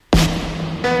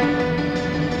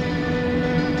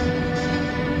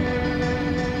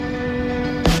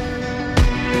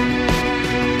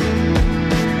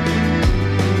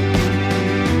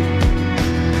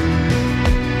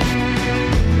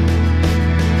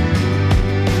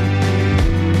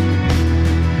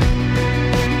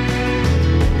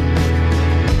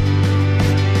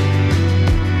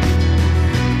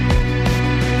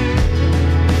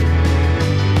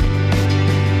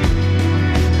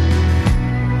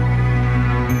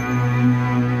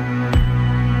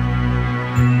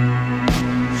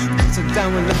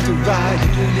to right,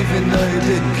 you didn't even know you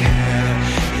didn't care.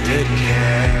 You didn't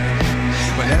care.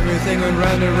 When everything went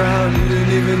round and round, you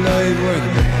didn't even know you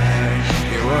weren't there.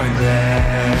 You weren't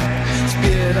there.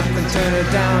 Speed it up and turn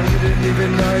it down, you didn't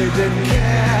even know you didn't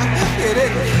care. You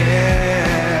didn't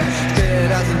care. Speed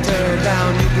it up and turn it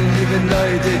down, you didn't even know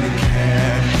you didn't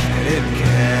care. You didn't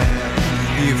care.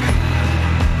 You've got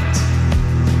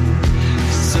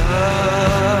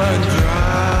sun-dried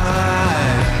eyes.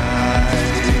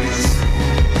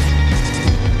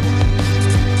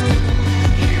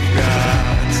 You've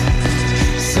got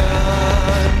sun-dried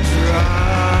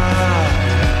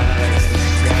eyes.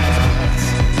 You've got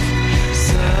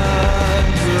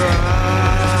sun-dried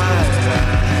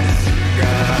eyes. You've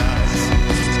got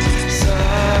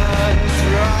sun-dried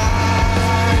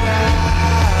eyes.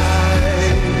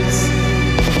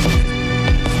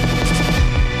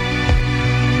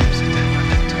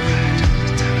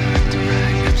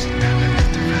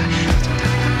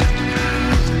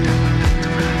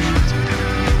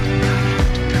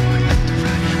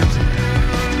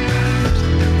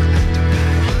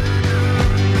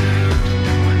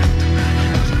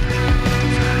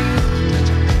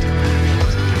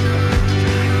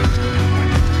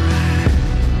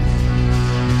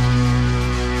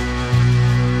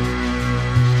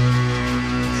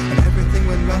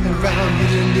 Round, you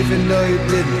didn't even know you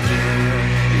didn't care.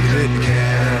 You didn't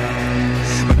care.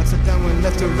 When upside down, when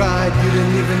left or right, you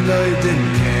didn't even know you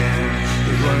didn't care.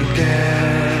 You weren't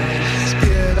there. Spit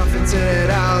it off and sit it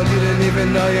out, you didn't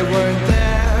even know you weren't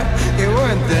there. You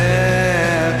weren't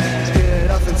there. Spit it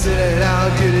off and sit it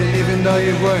out, you didn't even know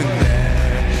you weren't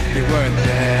there. You weren't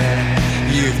there.